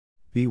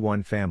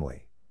B1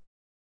 family.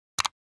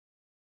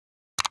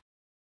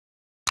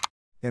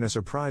 In a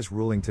surprise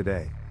ruling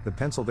today, the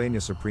Pennsylvania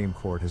Supreme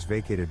Court has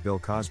vacated Bill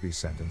Cosby's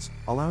sentence,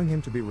 allowing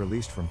him to be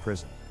released from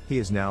prison. He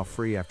is now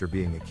free after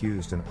being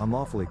accused and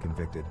unlawfully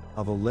convicted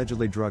of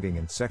allegedly drugging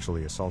and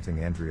sexually assaulting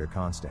Andrea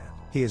Constand.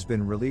 He has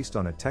been released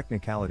on a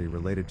technicality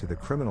related to the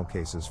criminal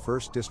case's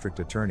 1st District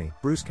Attorney,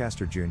 Bruce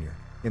Castor Jr.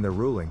 In the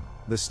ruling,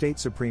 the state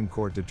Supreme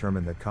Court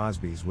determined that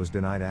Cosby's was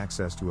denied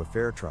access to a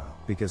fair trial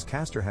because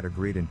Castor had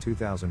agreed in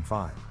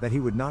 2005 that he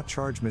would not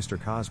charge Mr.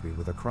 Cosby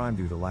with a crime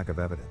due to lack of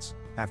evidence.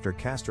 After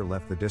Castor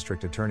left the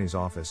district attorney's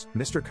office,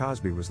 Mr.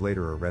 Cosby was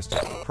later arrested,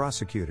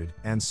 prosecuted,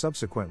 and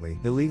subsequently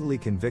illegally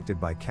convicted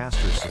by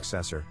Castor's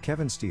successor,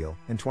 Kevin Steele,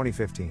 in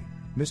 2015.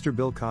 Mr.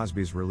 Bill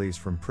Cosby's release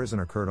from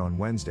prison occurred on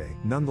Wednesday.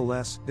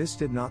 Nonetheless, this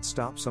did not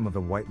stop some of the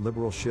white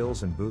liberal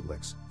shills and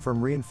bootlicks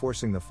from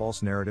reinforcing the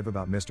false narrative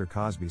about Mr.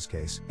 Cosby's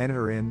case.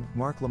 Enter in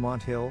Marc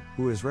Lamont Hill,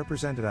 who has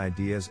represented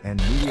ideas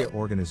and media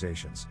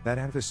organizations that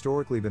have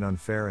historically been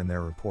unfair in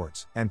their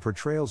reports and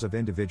portrayals of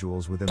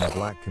individuals within the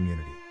black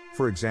community.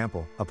 For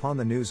example, upon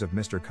the news of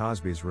Mr.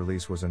 Cosby's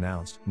release was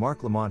announced,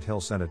 Marc Lamont Hill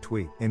sent a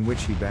tweet in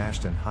which he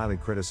bashed and highly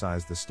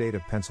criticized the state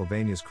of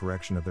Pennsylvania's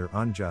correction of their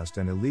unjust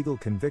and illegal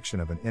conviction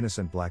of an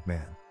innocent black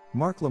man.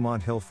 Marc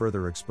Lamont Hill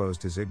further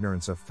exposed his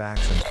ignorance of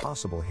facts and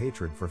possible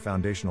hatred for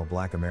foundational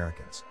black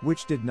Americans,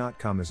 which did not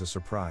come as a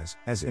surprise,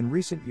 as in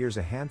recent years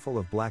a handful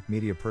of black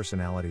media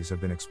personalities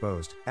have been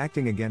exposed,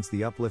 acting against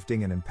the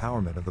uplifting and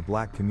empowerment of the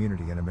black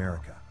community in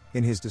America.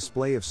 In his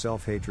display of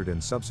self-hatred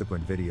in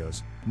subsequent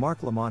videos,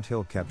 Marc Lamont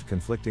Hill kept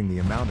conflicting the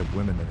amount of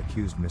women that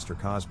accused Mr.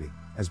 Cosby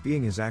as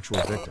being his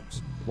actual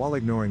victims, while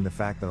ignoring the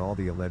fact that all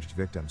the alleged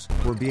victims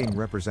were being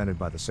represented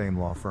by the same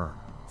law firm.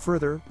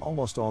 Further,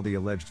 almost all the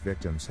alleged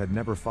victims had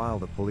never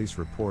filed a police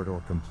report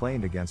or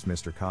complained against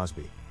Mr.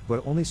 Cosby,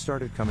 but only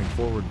started coming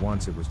forward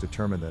once it was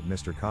determined that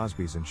Mr.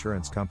 Cosby's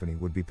insurance company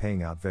would be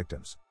paying out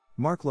victims.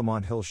 Marc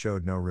Lamont Hill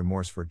showed no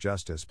remorse for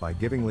justice by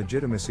giving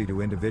legitimacy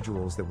to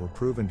individuals that were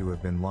proven to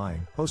have been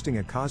lying, hosting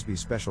a Cosby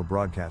special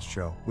broadcast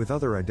show with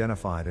other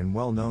identified and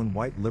well-known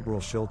white liberal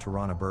shill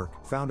Tarana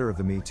Burke, founder of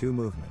the Me Too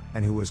movement,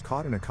 and who was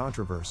caught in a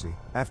controversy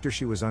after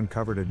she was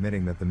uncovered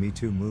admitting that the Me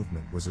Too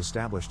movement was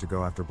established to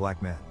go after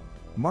black men.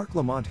 Marc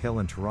Lamont Hill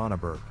and Tarana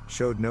Burke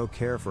showed no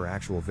care for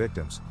actual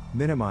victims,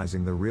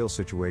 minimizing the real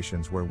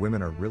situations where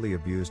women are really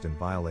abused and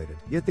violated,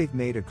 yet they've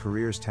made a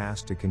career's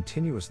task to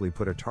continuously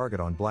put a target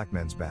on black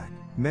men's back.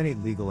 Many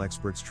legal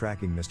experts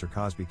tracking Mr.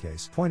 Cosby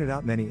case pointed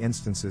out many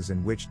instances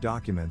in which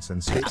documents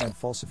and statement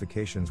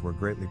falsifications were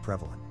greatly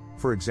prevalent.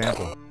 For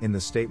example, in the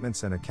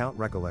statements and account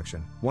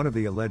recollection, one of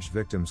the alleged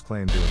victims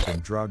claimed to have been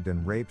drugged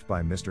and raped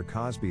by Mr.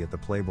 Cosby at the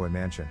Playboy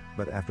Mansion,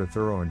 but after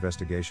thorough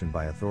investigation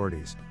by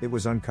authorities, it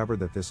was uncovered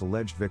that this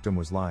alleged victim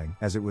was lying,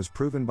 as it was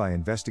proven by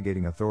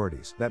investigating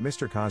authorities that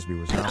Mr. Cosby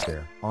was not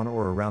there, on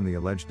or around the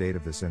alleged date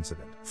of this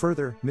incident.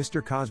 Further,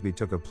 Mr. Cosby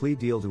took a plea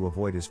deal to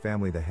avoid his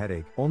family the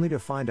headache, only to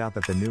find out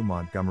that the new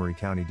Montgomery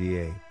County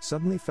DA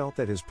suddenly felt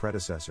that his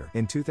predecessor,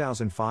 in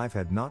 2005,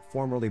 had not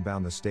formally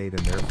bound the state,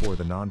 and therefore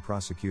the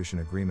non-prosecution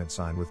agreement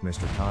signed with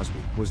Mr. Cosby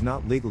was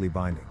not legally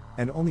binding,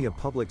 and only a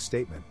public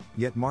statement.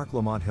 Yet Marc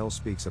Lamont Hill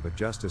speaks of a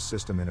justice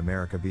system in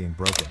America being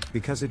broken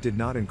because it did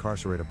not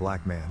incarcerate a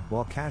black man,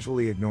 while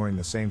casually ignoring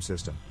the same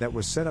system that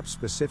was set up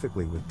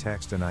specifically with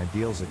text and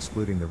ideals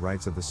excluding the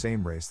rights of the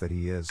same race that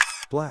he is,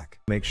 black.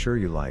 Make sure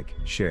you like,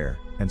 share,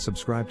 and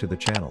subscribe to the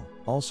channel.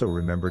 Also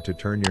remember to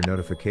turn your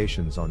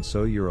notifications on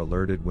so you're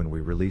alerted when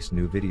we release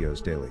new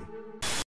videos daily.